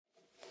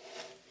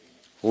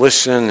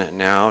Listen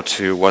now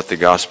to what the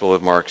Gospel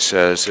of Mark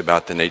says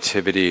about the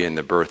nativity and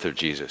the birth of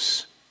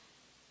Jesus.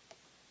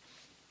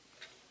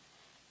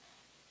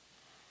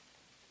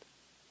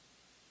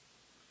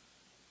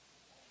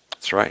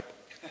 That's right.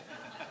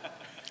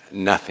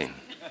 Nothing.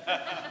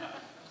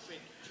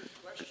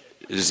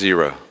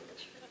 Zero.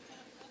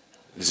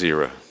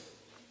 The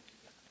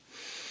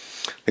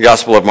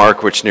Gospel of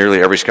Mark, which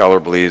nearly every scholar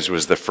believes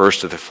was the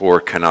first of the four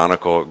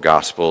canonical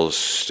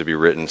Gospels to be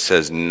written,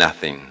 says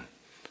nothing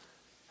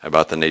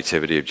about the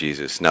nativity of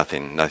Jesus.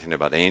 Nothing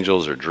about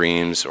angels or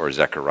dreams or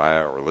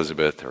Zechariah or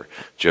Elizabeth or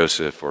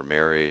Joseph or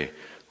Mary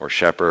or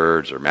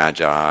shepherds or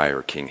magi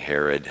or King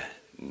Herod.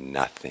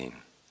 Nothing.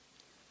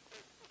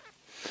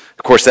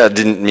 Of course, that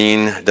doesn't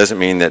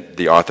mean that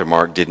the author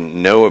Mark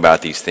didn't know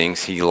about these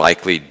things. He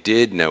likely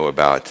did know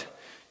about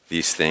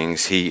these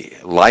things. He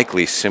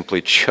likely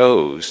simply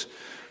chose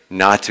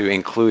not to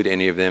include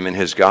any of them in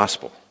his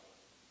gospel.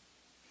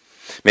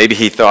 Maybe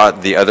he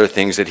thought the other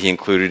things that he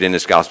included in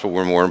his gospel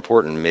were more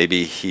important.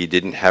 Maybe he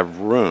didn't have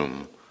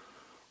room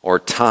or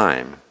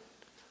time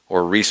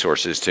or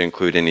resources to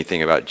include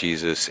anything about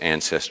Jesus'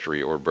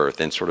 ancestry or birth,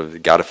 and sort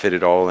of got to fit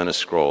it all in a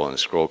scroll, and the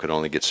scroll could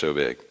only get so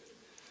big.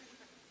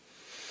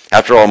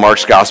 After all,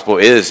 Mark's gospel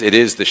is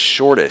the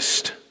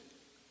shortest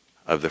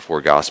of the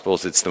four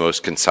gospels. It's the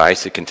most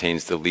concise. It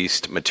contains the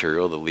least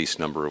material, the least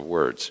number of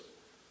words.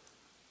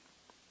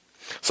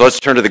 So let's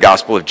turn to the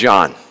Gospel of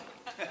John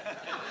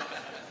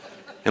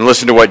and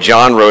listen to what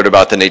John wrote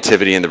about the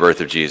nativity and the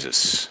birth of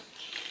Jesus.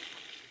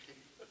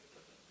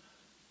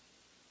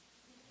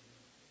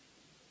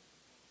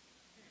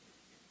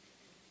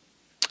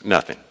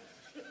 Nothing.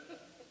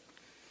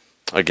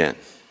 Again.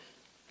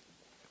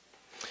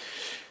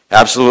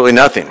 Absolutely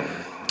nothing.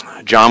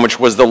 John, which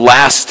was the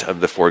last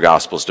of the four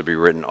Gospels to be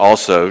written,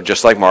 also,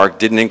 just like Mark,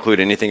 didn't include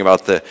anything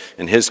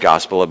in his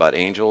Gospel about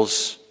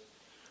angels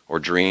or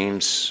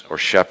dreams or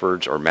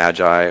shepherds or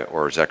magi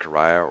or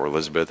Zechariah or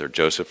Elizabeth or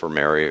Joseph or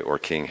Mary or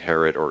King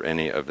Herod or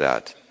any of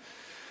that.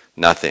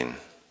 Nothing.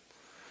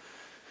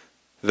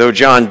 Though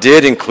John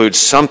did include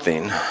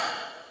something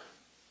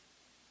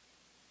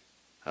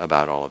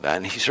about all of that,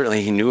 and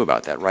he knew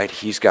about that, right?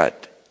 He's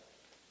got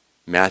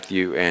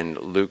Matthew and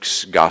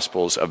Luke's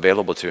Gospels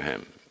available to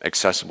him,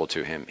 accessible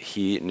to him.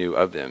 He knew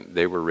of them.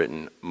 They were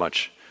written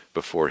much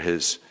before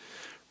his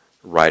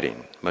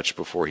writing, much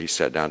before he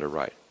sat down to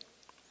write.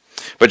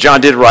 But John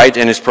did write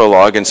in his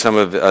prologue and some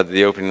of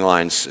the opening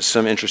lines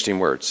some interesting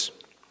words.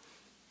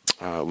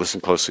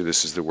 Listen closely.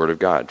 This is the word of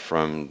God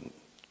from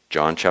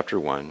John chapter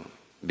 1,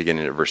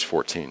 beginning at verse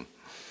 14.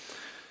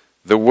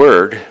 The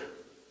word,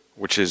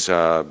 which is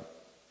a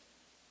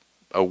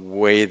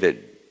way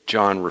that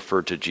John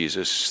referred to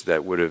Jesus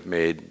that would have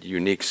made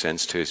unique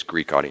sense to his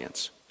Greek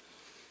audience.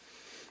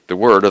 The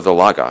word, of the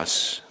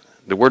Logos,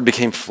 the word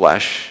became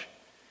flesh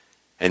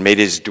and made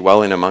his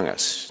dwelling among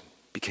us.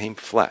 Became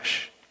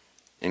flesh.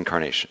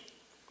 Incarnation.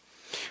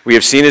 We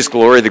have seen his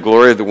glory, the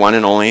glory of the one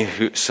and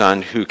only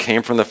Son who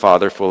came from the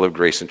Father, full of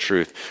grace and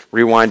truth.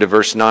 Rewind to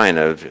verse 9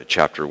 of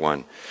chapter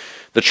 1.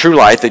 The true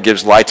light that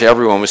gives light to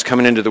everyone was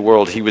coming into the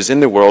world. He was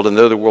in the world, and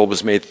though the world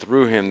was made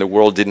through him, the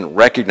world didn't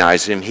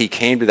recognize him. He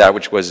came to that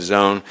which was his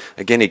own.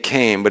 Again, he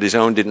came, but his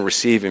own didn't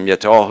receive him. Yet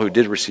to all who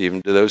did receive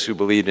him, to those who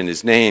believed in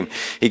his name,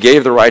 he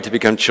gave the right to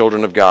become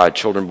children of God,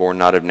 children born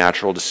not of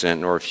natural descent,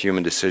 nor of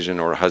human decision,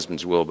 or a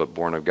husband's will, but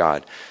born of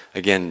God.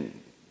 Again,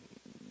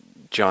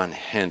 John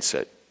hints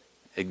at,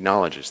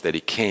 acknowledges that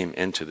he came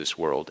into this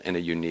world in a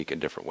unique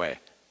and different way.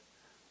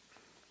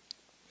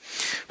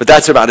 But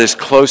that's about as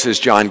close as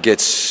John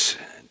gets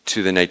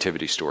to the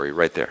nativity story,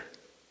 right there.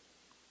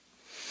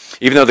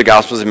 Even though the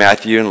Gospels of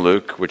Matthew and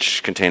Luke,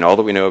 which contain all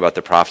that we know about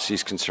the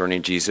prophecies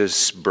concerning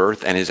Jesus'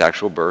 birth and his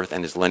actual birth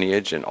and his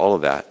lineage and all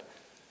of that,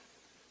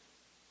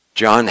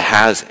 John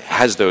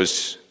has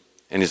those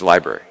in his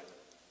library.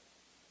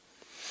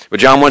 But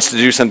John wants to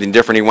do something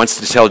different. He wants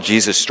to tell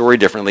Jesus' story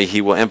differently.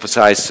 He will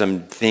emphasize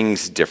some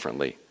things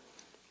differently.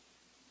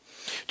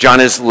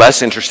 John is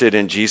less interested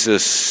in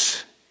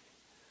Jesus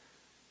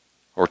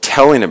or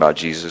telling about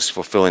Jesus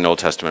fulfilling Old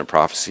Testament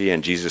prophecy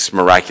and Jesus'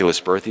 miraculous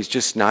birth. He's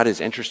just not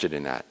as interested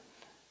in that.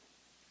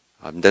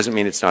 Doesn't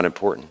mean it's not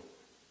important.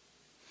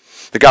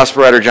 The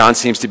gospel writer John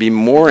seems to be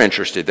more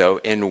interested, though,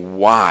 in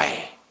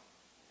why.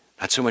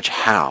 Not so much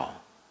how,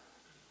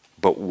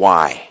 but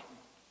why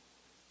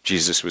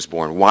Jesus was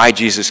born, why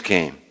Jesus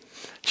came,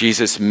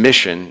 Jesus'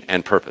 mission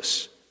and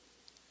purpose.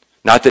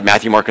 Not that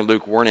Matthew, Mark, and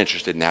Luke weren't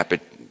interested in that,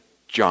 but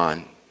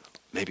John,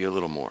 maybe a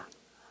little more.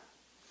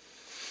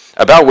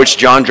 About which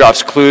John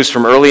drops clues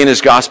from early in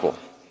his gospel.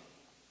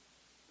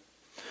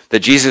 That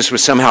Jesus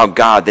was somehow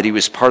God, that he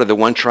was part of the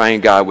one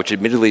triune God, which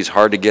admittedly is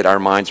hard to get our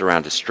minds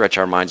around, to stretch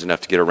our minds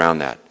enough to get around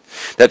that.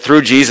 That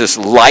through Jesus,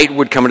 light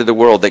would come into the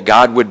world, that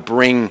God would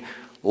bring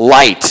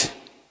light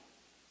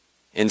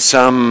in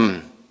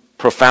some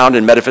profound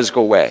and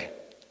metaphysical way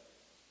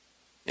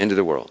into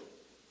the world,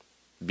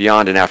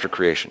 beyond and after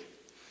creation.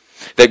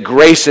 That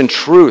grace and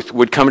truth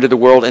would come into the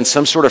world in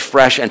some sort of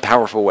fresh and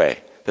powerful way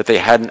that they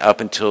hadn't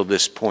up until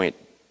this point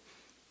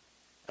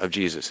of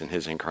Jesus and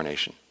his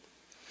incarnation.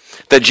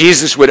 That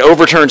Jesus would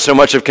overturn so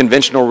much of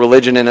conventional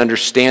religion and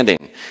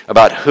understanding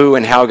about who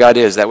and how God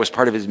is. That was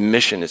part of his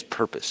mission, his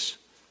purpose.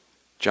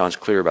 John's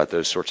clear about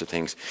those sorts of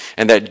things.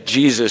 And that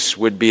Jesus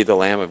would be the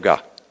Lamb of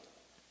God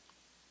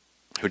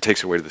who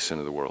takes away the sin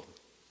of the world.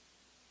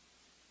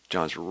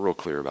 John's real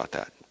clear about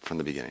that from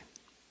the beginning.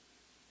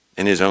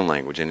 In his own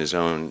language, in his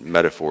own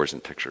metaphors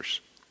and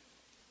pictures.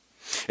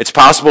 It's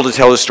possible to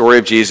tell the story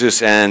of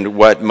Jesus and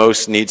what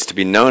most needs to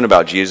be known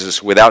about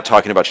Jesus without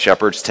talking about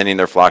shepherds tending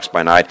their flocks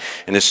by night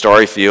in his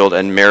starry field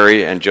and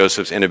Mary and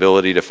Joseph's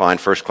inability to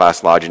find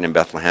first-class lodging in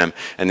Bethlehem,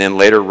 and then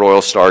later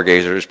royal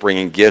stargazers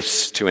bringing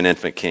gifts to an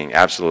infant king.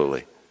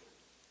 Absolutely.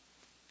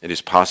 It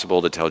is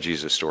possible to tell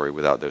Jesus' story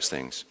without those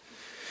things.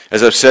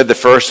 As I've said, the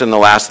first and the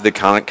last of the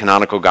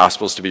canonical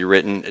Gospels to be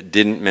written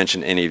didn't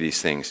mention any of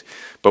these things.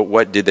 But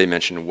what did they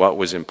mention? What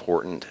was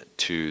important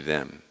to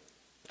them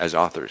as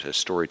authors, as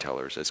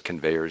storytellers, as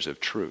conveyors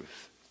of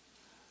truth?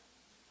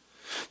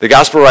 The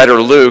Gospel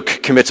writer Luke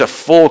commits a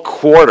full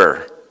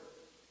quarter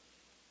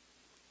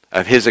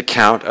of his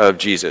account of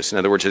Jesus, in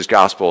other words, his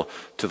Gospel,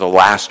 to the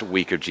last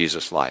week of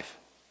Jesus' life.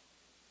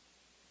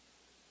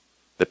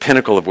 The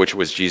pinnacle of which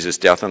was Jesus'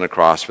 death on the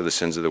cross for the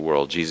sins of the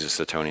world, Jesus'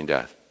 atoning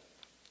death.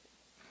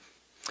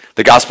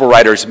 The Gospel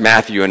writers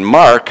Matthew and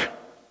Mark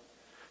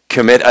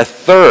commit a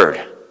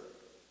third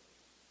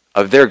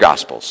of their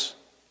Gospels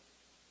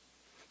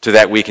to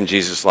that week in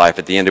Jesus' life,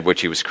 at the end of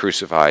which he was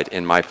crucified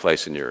in my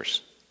place and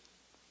yours.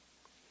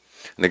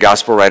 And the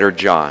Gospel writer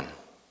John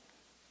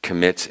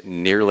commits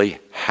nearly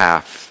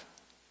half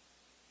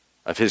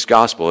of his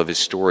Gospel, of his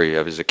story,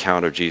 of his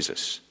account of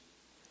Jesus.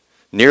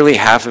 Nearly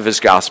half of his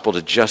Gospel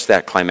to just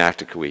that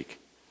climactic week.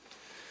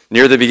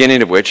 Near the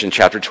beginning of which, in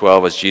chapter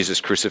 12, as Jesus'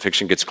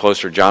 crucifixion gets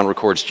closer, John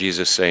records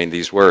Jesus saying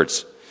these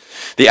words: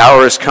 "The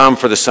hour has come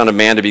for the Son of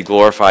Man to be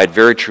glorified.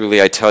 Very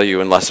truly, I tell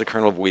you, unless a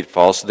kernel of wheat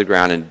falls to the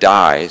ground and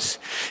dies,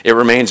 it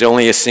remains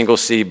only a single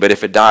seed, but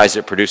if it dies,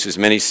 it produces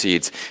many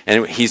seeds."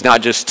 And he's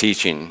not just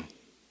teaching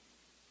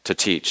to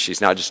teach. He's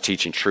not just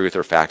teaching truth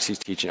or facts. He's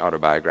teaching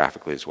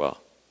autobiographically as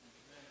well.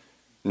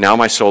 "Now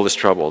my soul is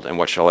troubled, and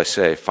what shall I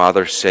say?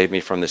 Father, save me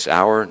from this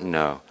hour?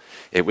 No.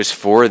 It was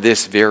for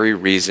this very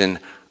reason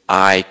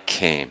I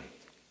came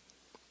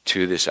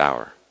to this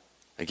hour."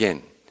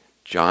 Again,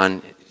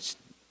 John is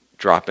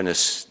dropping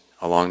us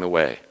along the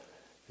way.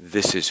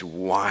 This is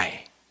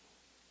why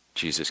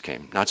Jesus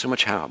came. Not so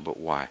much how, but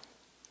why.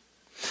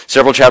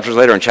 Several chapters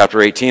later, in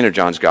chapter 18 of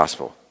John's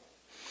Gospel,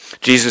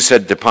 Jesus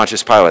said to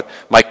Pontius Pilate,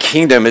 "My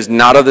kingdom is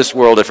not of this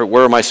world. If it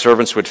were, my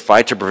servants would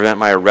fight to prevent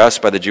my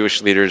arrest by the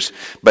Jewish leaders.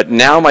 But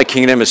now my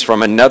kingdom is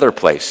from another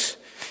place."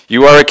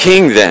 "You are a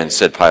king then,"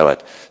 said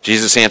Pilate.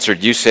 Jesus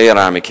answered, "You say that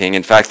I am a king.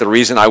 In fact, the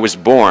reason I was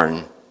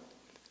born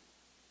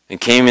and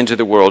came into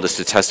the world is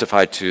to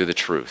testify to the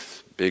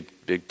truth."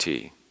 Big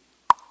T.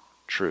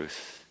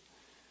 Truth.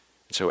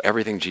 And so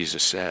everything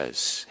Jesus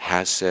says,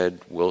 has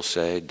said, will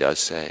say, does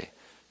say,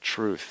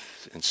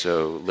 truth. And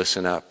so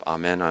listen up.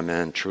 Amen,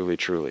 amen. Truly,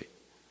 truly.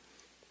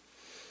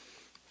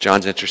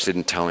 John's interested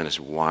in telling us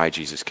why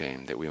Jesus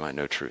came, that we might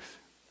know truth.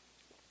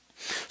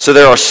 So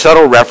there are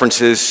subtle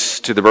references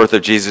to the birth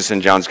of Jesus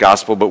in John's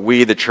Gospel, but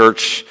we, the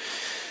church,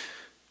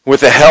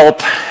 with the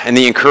help and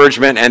the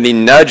encouragement and the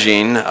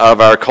nudging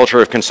of our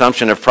culture of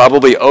consumption, have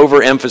probably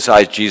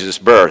overemphasized Jesus'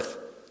 birth.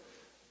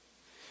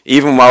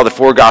 Even while the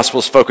four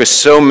Gospels focus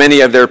so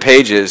many of their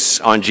pages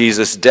on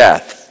Jesus'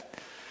 death,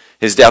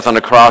 his death on the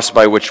cross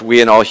by which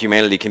we and all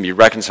humanity can be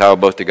reconciled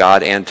both to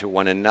God and to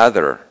one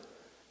another.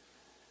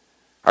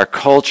 Our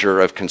culture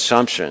of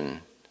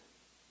consumption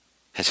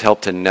has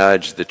helped to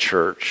nudge the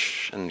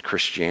church and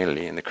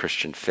Christianity and the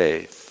Christian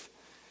faith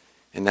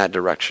in that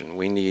direction.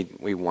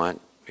 We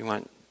want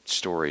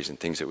stories and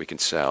things that we can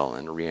sell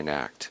and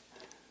reenact.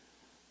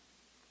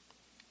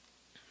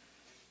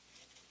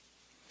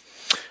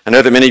 I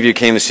know that many of you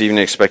came this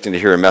evening expecting to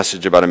hear a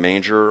message about a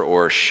manger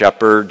or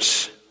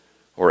shepherds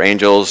or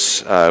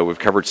angels. We've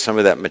covered some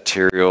of that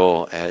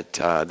material at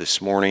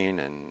this morning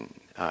and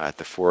at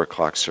the 4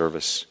 o'clock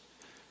service.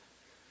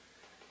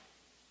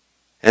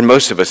 And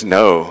most of us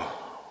know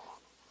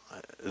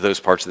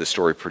those parts of the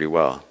story pretty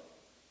well.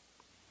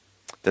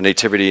 The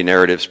nativity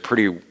narrative's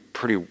pretty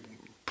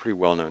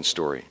well-known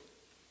story.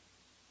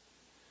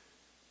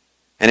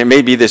 And it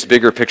may be this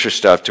bigger picture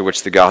stuff to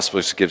which the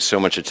Gospels give so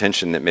much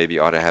attention that maybe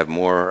ought to have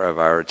more of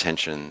our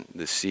attention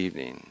this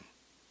evening.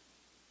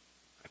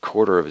 A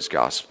quarter of his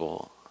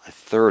Gospel, a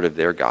third of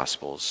their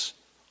Gospels,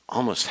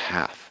 almost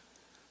half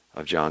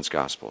of John's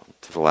Gospel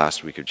to the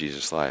last week of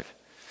Jesus' life.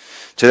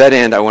 To that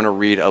end, I want to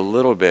read a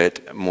little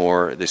bit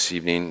more this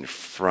evening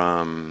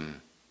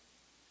from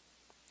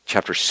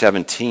chapter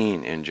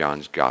 17 in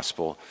John's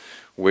Gospel,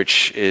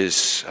 which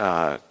is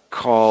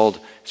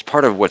it's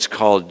part of what's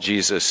called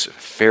Jesus'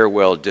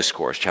 farewell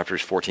discourse,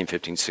 chapters 14,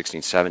 15,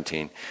 16,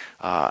 17.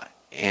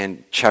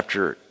 And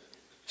chapter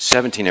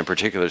 17 in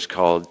particular is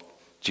called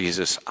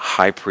Jesus'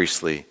 high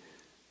priestly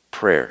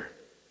prayer.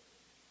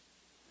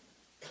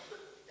 I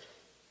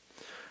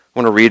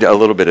want to read a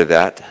little bit of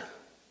that,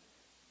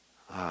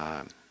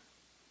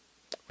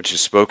 which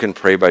is spoken,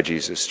 prayed by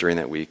Jesus during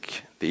that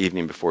week, the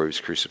evening before he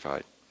was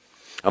crucified.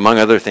 Among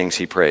other things,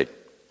 he prayed,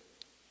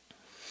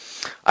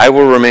 I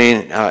will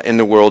remain in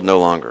the world no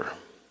longer,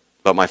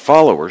 but my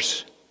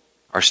followers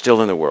are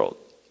still in the world,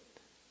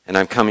 and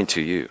I'm coming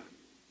to you.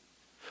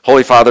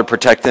 Holy Father,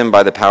 protect them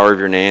by the power of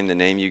your name, the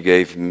name you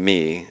gave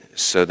me,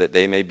 so that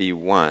they may be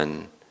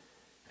one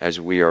as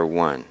we are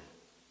one.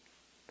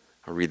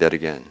 I'll read that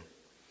again.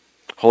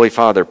 Holy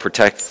Father,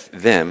 protect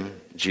them,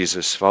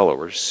 Jesus'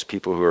 followers,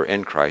 people who are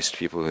in Christ,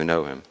 people who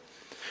know him.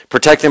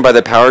 Protect them by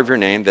the power of your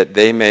name, the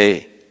name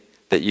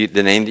that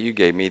you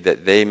gave me,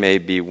 that they may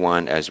be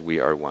one as we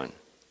are one.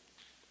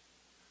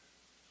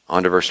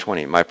 On to verse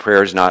 20. My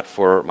prayer is not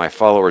for my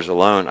followers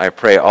alone. I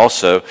pray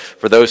also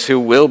for those who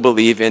will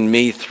believe in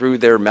me through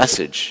their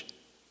message,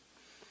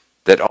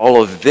 that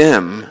all of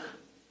them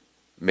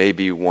may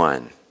be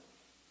one.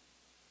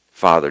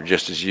 Father,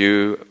 just as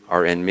you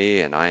are in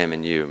me and I am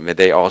in you, may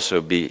they also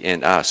be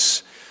in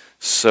us,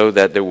 so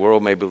that the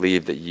world may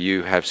believe that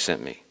you have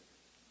sent me.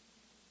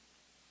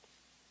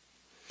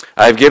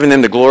 I have given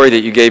them the glory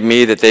that you gave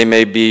me, that they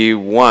may be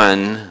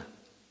one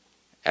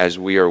as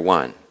we are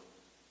one.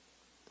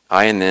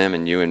 I and them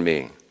and you and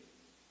me,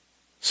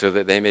 so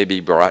that they may be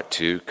brought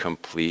to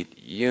complete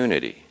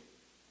unity.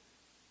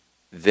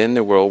 Then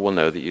the world will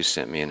know that you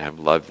sent me and have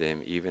loved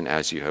them even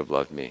as you have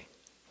loved me.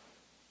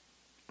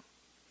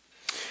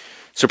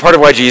 So part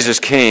of why Jesus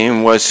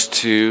came was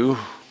to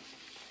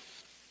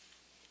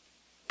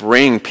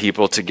bring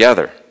people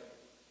together,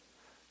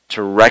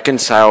 to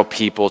reconcile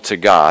people to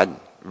God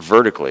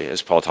vertically,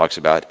 as Paul talks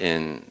about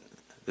in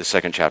the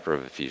 2nd chapter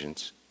of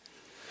Ephesians,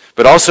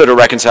 but also to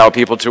reconcile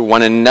people to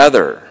one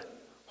another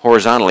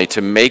horizontally,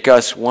 to make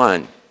us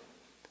one,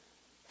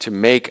 to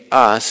make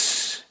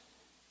us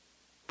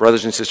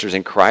brothers and sisters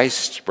in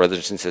Christ,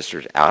 brothers and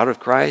sisters out of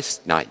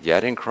Christ, not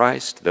yet in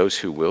Christ, those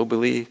who will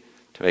believe,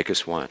 to make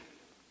us one.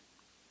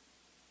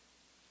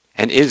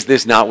 And is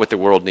this not what the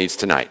world needs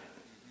tonight?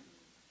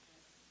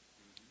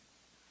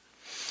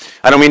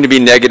 I don't mean to be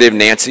negative,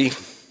 Nancy,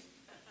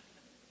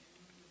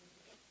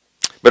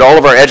 but all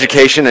of our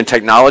education and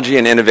technology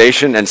and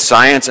innovation and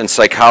science and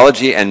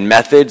psychology and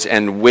methods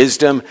and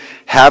wisdom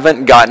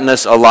haven't gotten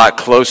us a lot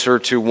closer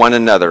to one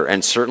another,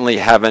 and certainly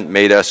haven't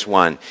made us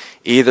one,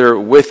 either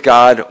with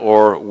God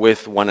or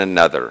with one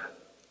another.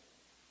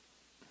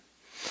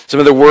 Some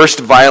of the worst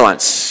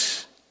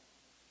violence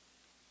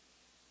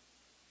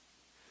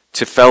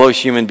to fellow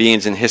human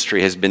beings in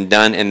history has been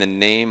done in the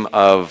name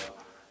of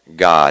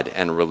God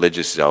and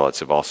religious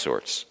zealots of all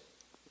sorts.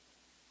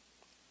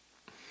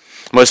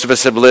 Most of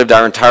us have lived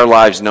our entire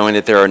lives knowing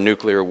that there are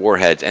nuclear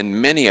warheads, and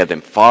many of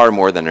them far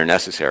more than are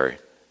necessary.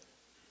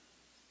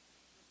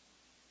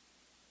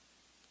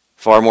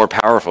 Far more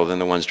powerful than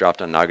the ones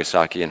dropped on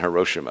Nagasaki and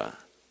Hiroshima,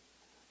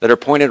 that are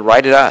pointed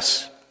right at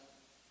us,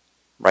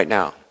 right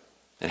now,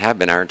 and have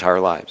been our entire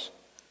lives.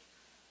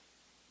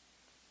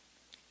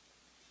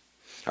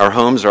 Our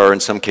homes are, in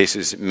some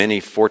cases, mini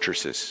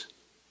fortresses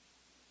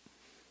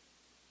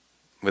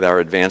with our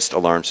advanced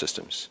alarm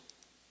systems.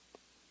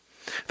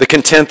 The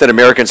contempt that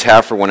Americans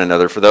have for one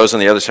another, for those on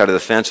the other side of the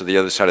fence or the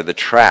other side of the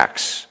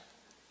tracks,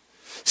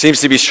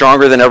 seems to be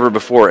stronger than ever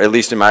before, at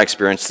least in my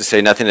experience, to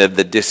say nothing of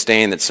the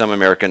disdain that some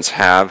Americans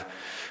have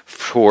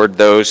toward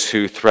those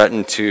who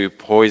threaten to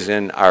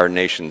poison our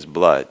nation's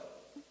blood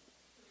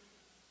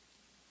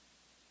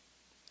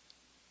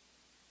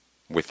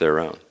with their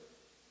own,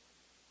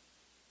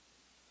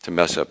 to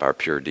mess up our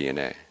pure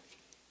DNA.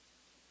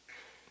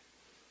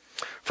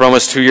 For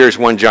almost 2 years,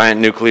 one giant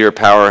nuclear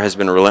power has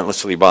been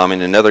relentlessly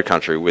bombing another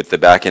country with the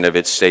backing of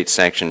its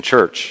state-sanctioned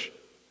church,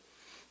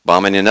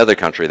 bombing another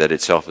country that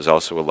itself is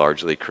also a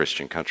largely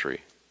Christian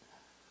country.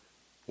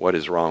 What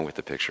is wrong with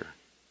the picture?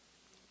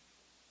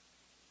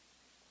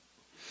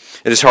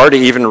 It is hard to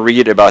even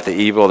read about the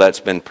evil that's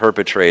been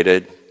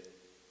perpetrated,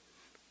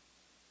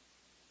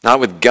 not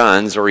with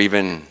guns or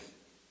even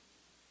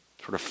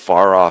sort of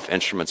far-off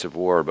instruments of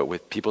war, but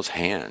with people's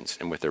hands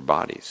and with their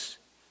bodies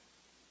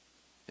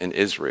in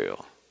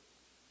Israel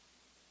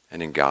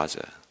and in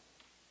Gaza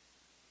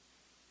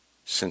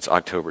since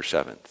October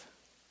 7th,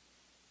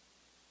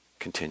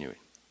 continuing.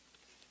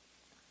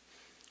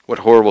 What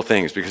horrible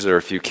things, because there are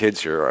a few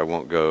kids here, I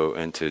won't go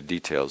into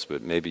details,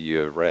 but maybe you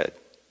have read.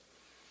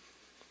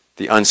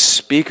 The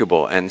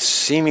unspeakable and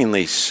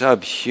seemingly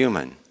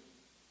subhuman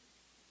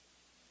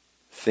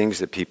things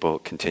that people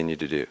continue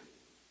to do.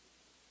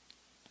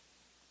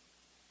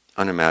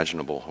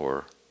 Unimaginable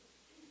horror.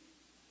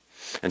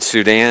 And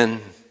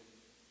Sudan,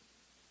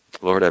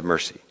 Lord have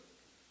mercy.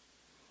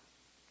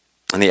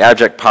 And the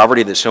abject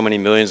poverty that so many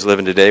millions live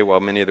in today, while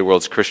many of the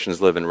world's Christians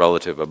live in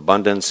relative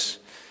abundance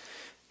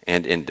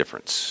and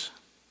indifference.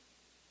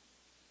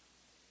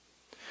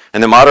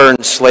 And the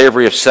modern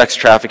slavery of sex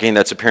trafficking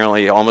that's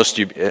apparently almost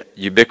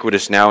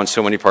ubiquitous now in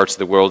so many parts of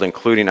the world,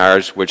 including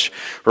ours, which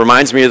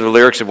reminds me of the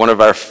lyrics of one of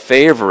our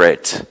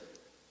favorite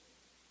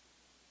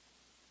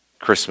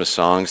Christmas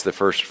songs, the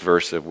first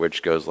verse of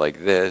which goes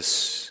like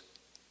this: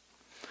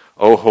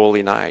 "O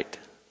holy night,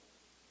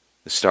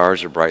 the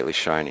stars are brightly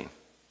shining.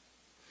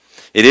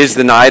 It is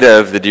the night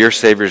of the dear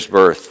Savior's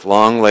birth.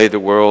 Long lay the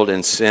world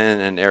in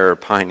sin and error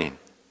pining,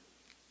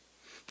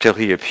 till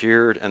he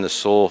appeared and the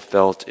soul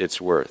felt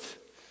its worth.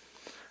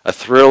 A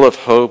thrill of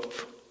hope,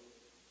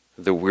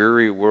 the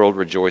weary world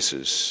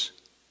rejoices.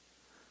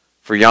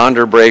 For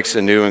yonder breaks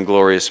a new and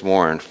glorious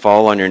morn.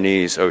 Fall on your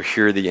knees, O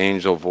hear the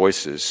angel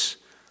voices.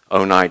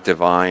 O night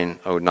divine,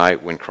 O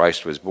night when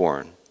Christ was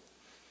born.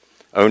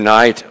 O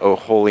night, O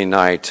holy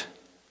night,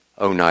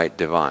 O night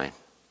divine.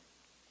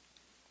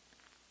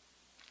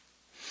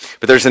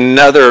 But there's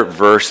another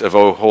verse of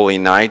O Holy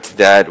Night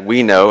that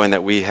we know and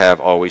that we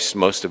have always,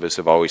 most of us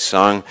have always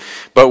sung,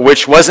 but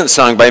which wasn't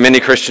sung by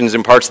many Christians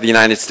in parts of the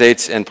United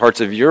States and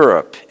parts of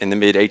Europe in the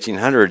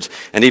mid-1800s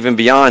and even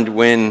beyond.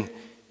 When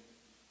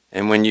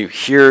you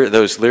hear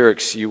those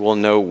lyrics, you will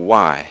know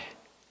why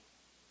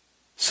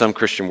some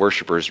Christian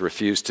worshipers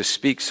refuse to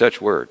speak such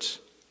words.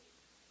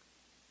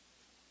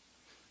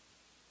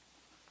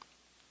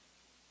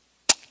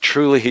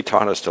 Truly, he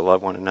taught us to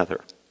love one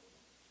another.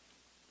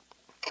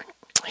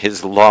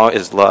 His law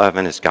is love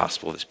and his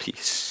gospel is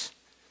peace.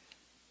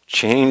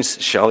 Chains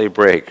shall he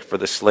break, for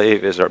the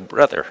slave is our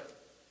brother.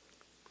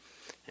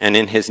 And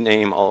in his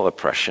name all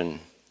oppression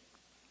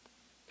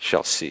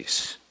shall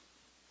cease.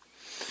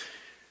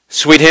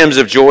 Sweet hymns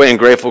of joy and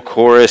grateful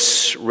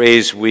chorus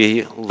raise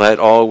we. Let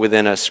all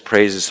within us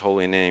praise his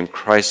holy name.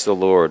 Christ the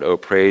Lord, oh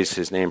praise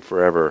his name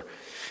forever.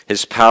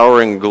 His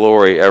power and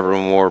glory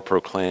evermore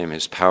proclaim.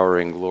 His power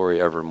and glory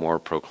evermore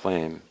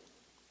proclaim.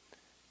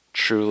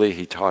 Truly,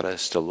 he taught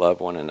us to love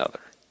one another.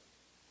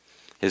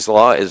 His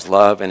law is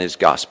love and his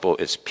gospel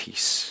is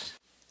peace.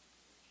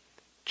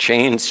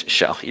 Chains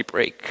shall he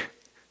break,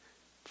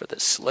 for the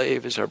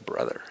slave is our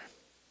brother.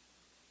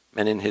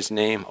 And in his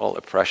name all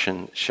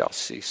oppression shall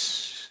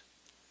cease.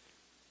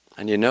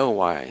 And you know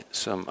why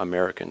some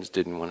Americans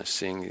didn't want to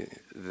sing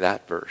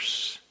that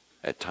verse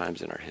at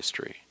times in our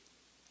history.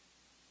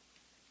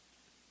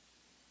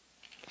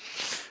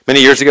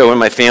 Many years ago when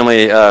my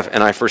family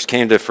and I first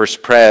came to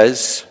First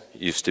Pres,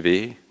 used to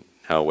be,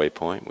 now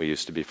Waypoint, we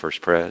used to be First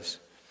Pres.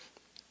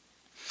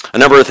 A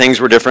number of things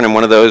were different, and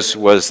one of those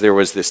was there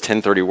was this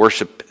 10:30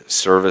 worship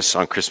service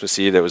on Christmas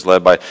Eve that was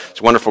led by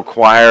this wonderful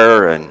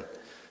choir and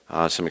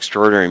some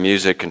extraordinary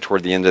music, and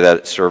toward the end of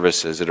that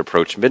service, as it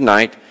approached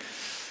midnight,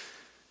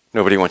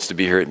 nobody wants to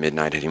be here at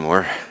midnight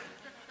anymore.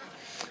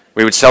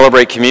 We would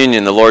celebrate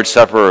communion, the Lord's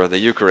Supper, the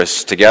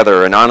Eucharist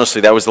together, and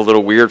honestly, that was a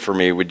little weird for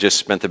me. We just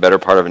spent the better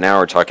part of an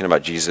hour talking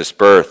about Jesus'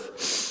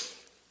 birth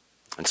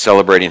and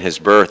celebrating his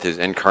birth, his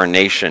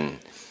incarnation.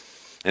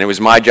 And it was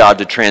my job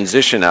to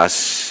transition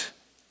us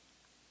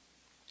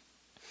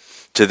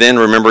to then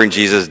remembering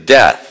Jesus'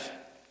 death,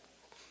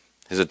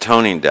 his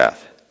atoning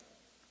death,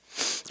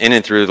 in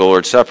and through the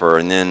Lord's Supper,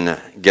 and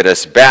then get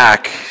us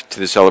back to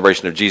the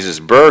celebration of Jesus'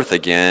 birth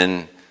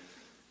again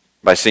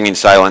by singing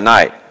Silent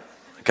Night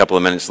a couple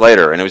of minutes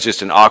later. And it was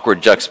just an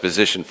awkward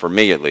juxtaposition for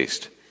me, at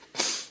least.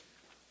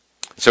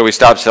 So we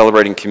stopped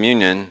celebrating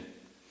communion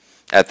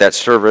at that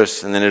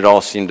service, and then it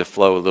all seemed to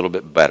flow a little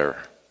bit better,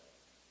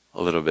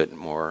 a little bit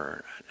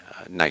more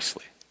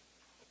nicely.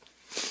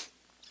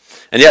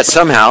 And yet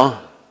somehow,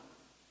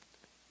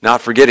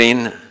 not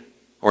forgetting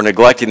or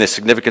neglecting the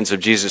significance of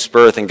Jesus'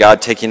 birth and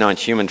God taking on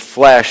human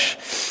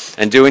flesh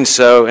and doing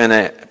so in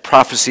a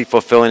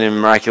prophecy-fulfilling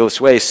and miraculous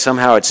way,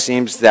 somehow it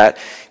seems that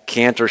we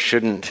can't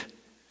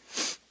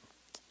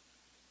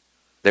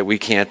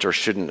or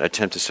shouldn't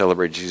attempt to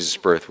celebrate Jesus'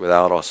 birth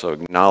without also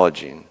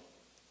acknowledging,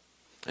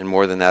 and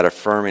more than that,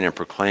 affirming and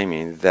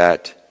proclaiming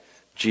that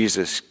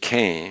Jesus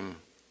came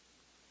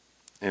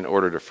in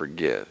order to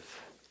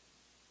forgive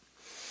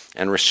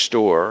and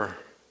restore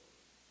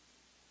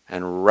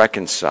and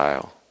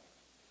reconcile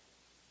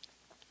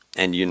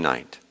and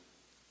unite.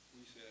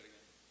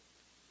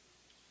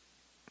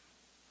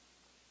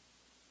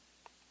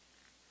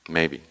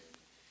 Maybe.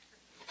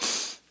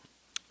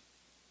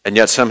 And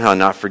yet somehow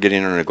not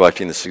forgetting or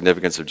neglecting the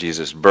significance of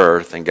Jesus'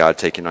 birth and God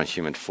taking on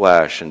human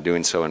flesh and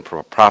doing so in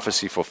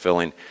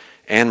prophecy-fulfilling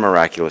and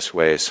miraculous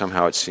ways,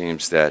 somehow it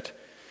seems that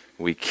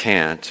we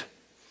can't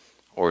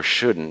or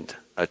shouldn't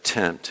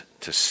attempt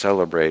to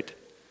celebrate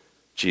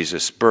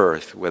Jesus'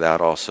 birth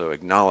without also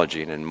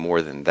acknowledging, and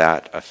more than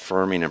that,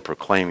 affirming and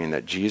proclaiming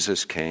that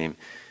Jesus came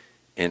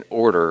in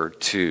order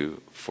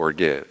to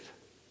forgive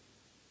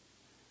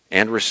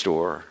and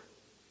restore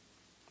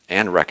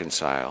and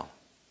reconcile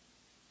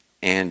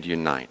and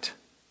unite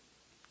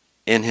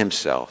in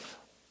himself,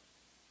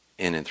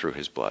 in and through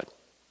his blood.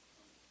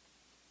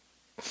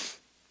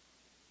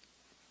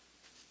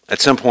 At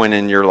some point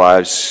in your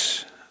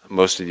lives,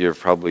 most of you have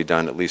probably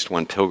done at least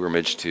one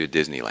pilgrimage to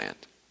Disneyland.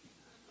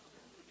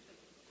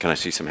 Can I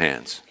see some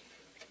hands?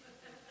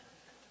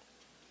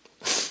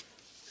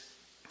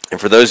 And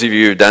for those of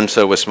you who've done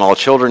so with small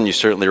children, you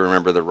certainly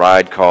remember the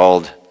ride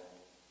called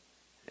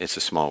It's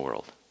a Small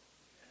World.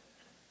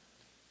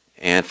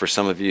 And for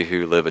some of you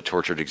who live a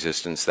tortured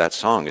existence, that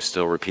song is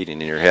still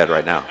repeating in your head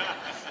right now.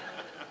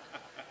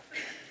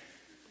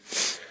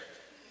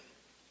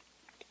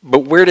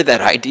 But where did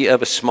that idea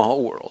of a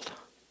small world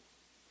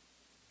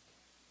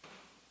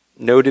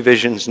No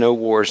divisions, no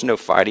wars, no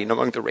fighting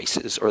among the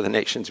races or the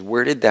nations.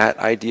 Where did that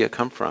idea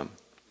come from?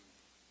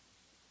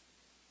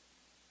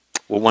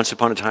 Well, once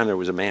upon a time there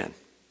was a man.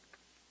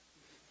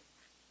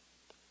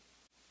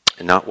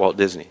 And not Walt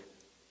Disney.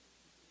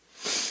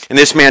 And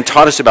this man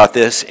taught us about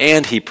this,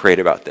 and he prayed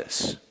about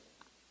this.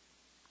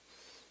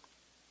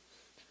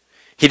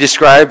 He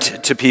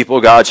described to people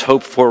God's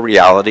hope for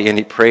reality, and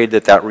he prayed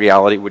that that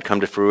reality would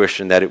come to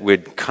fruition, that it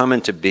would come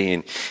into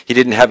being. He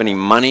didn't have any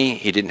money.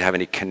 He didn't have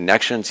any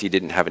connections. He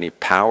didn't have any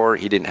power.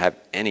 He didn't have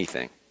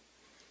anything.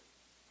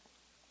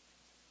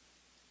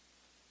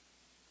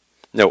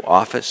 No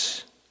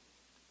office.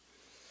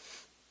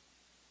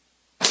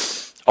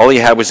 All he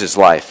had was his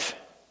life,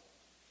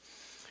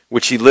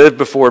 which he lived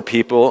before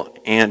people,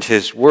 and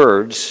his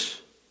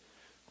words,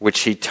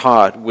 which he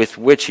taught, with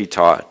which he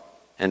taught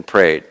and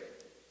prayed.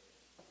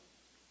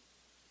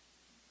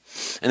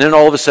 And then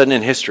all of a sudden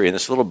in history, in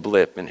this little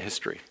blip in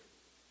history,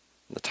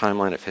 in the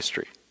timeline of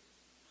history,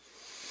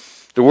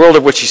 the world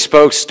of which he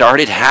spoke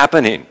started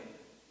happening.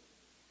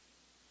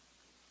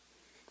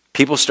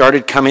 People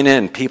started coming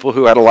in. People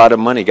who had a lot of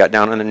money got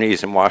down on their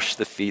knees and washed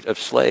the feet of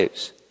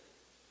slaves.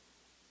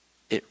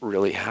 It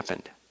really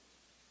happened.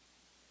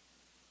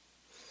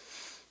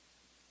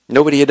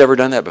 Nobody had ever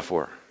done that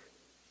before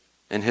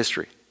in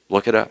history.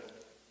 Look it up.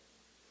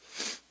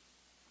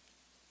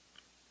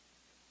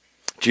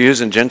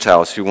 Jews and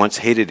Gentiles who once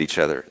hated each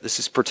other, this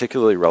is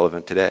particularly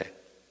relevant today,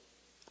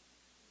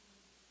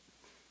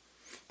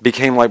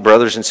 became like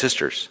brothers and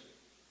sisters.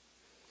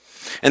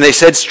 And they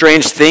said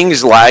strange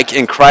things like,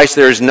 in Christ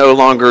there is no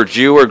longer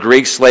Jew or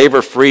Greek, slave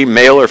or free,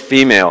 male or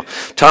female.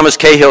 Thomas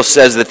Cahill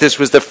says that this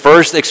was the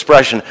first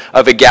expression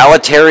of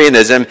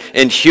egalitarianism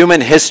in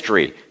human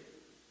history.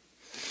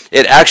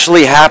 It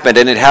actually happened,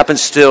 and it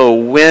happens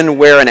still when,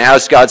 where, and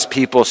as God's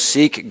people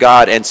seek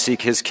God and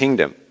seek his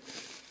kingdom.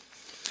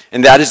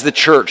 And that is the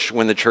church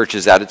when the church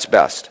is at its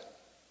best.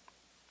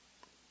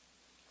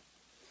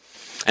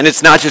 And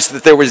it's not just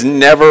that there was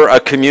never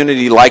a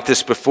community like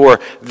this before.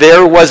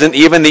 There wasn't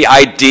even the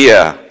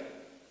idea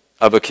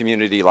of a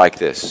community like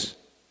this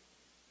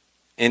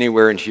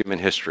anywhere in human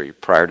history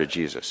prior to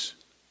Jesus.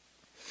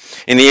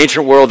 In the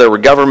ancient world, there were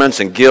governments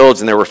and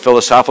guilds, and there were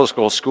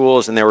philosophical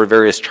schools, and there were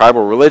various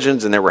tribal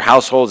religions, and there were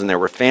households, and there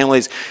were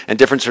families, and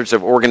different sorts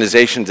of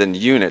organizations and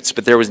units.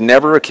 But there was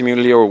never a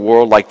community or a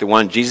world like the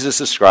one Jesus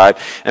described,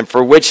 and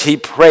for which he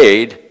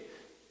prayed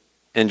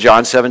in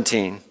John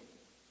 17,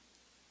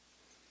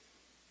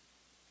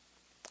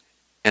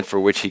 and for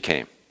which he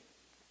came.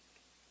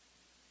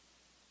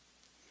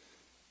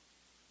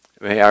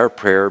 May our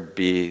prayer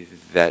be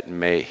that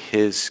may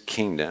his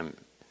kingdom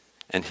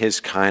and his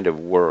kind of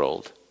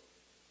world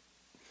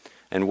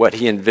and what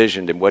he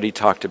envisioned and what he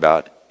talked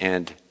about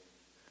and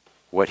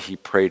what he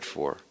prayed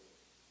for,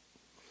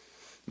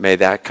 may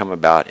that come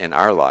about in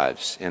our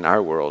lives, in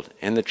our world,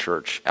 in the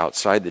church,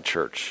 outside the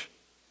church,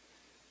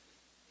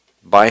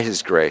 by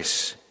his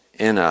grace,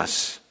 in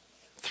us,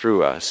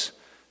 through us,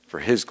 for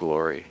his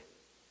glory,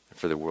 and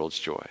for the world's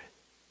joy.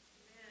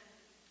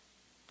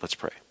 Let's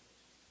pray.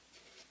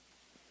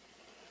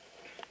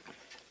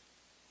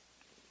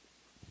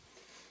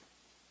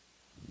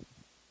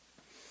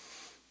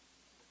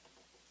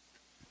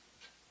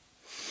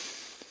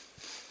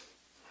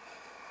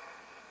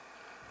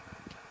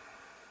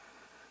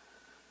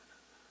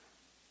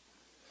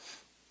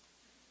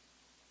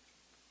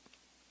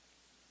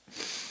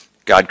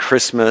 God,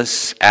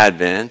 Christmas,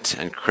 Advent,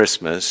 and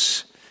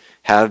Christmas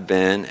have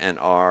been and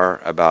are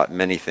about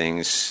many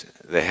things.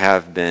 They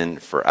have been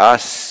for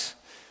us.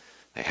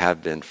 They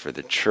have been for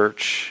the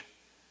church,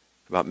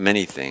 about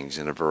many things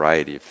and a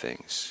variety of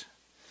things.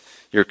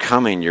 Your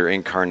coming, your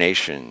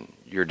incarnation,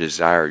 your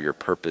desire, your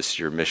purpose,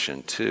 your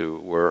mission, too,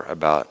 were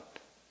about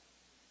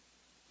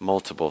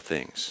multiple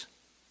things.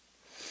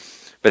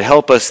 But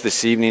help us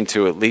this evening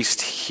to at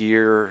least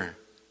hear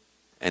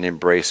and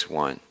embrace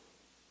one.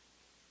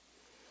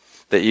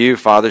 That you,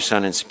 Father,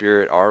 Son, and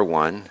Spirit are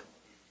one,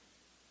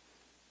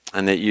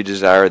 and that you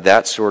desire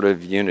that sort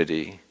of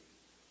unity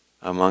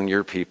among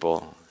your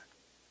people,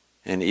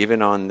 and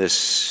even on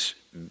this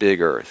big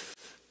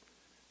earth,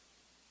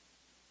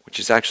 which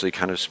is actually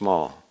kind of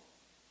small,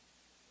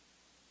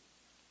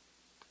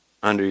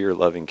 under your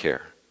loving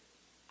care.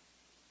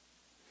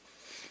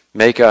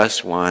 Make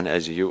us one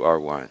as you are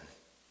one.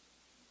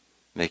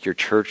 Make your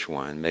church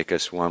one. Make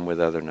us one with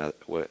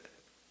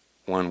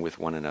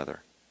one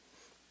another.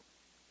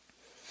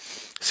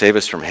 Save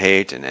us from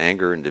hate and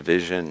anger and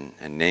division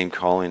and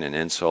name-calling and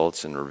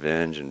insults and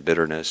revenge and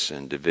bitterness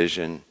and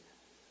division.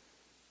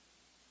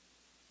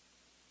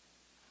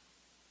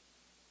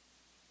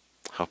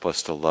 Help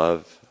us to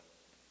love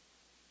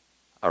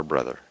our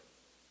brother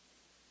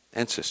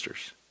and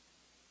sisters.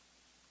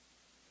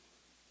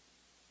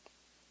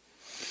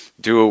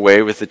 Do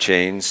away with the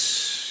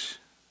chains.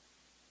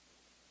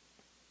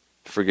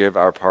 Forgive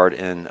our part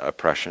in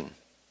oppression.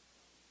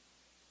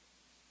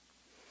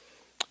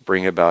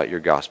 Bring about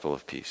your gospel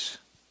of peace.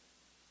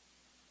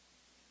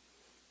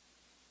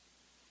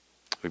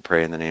 We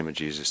pray in the name of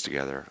Jesus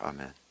together.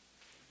 Amen.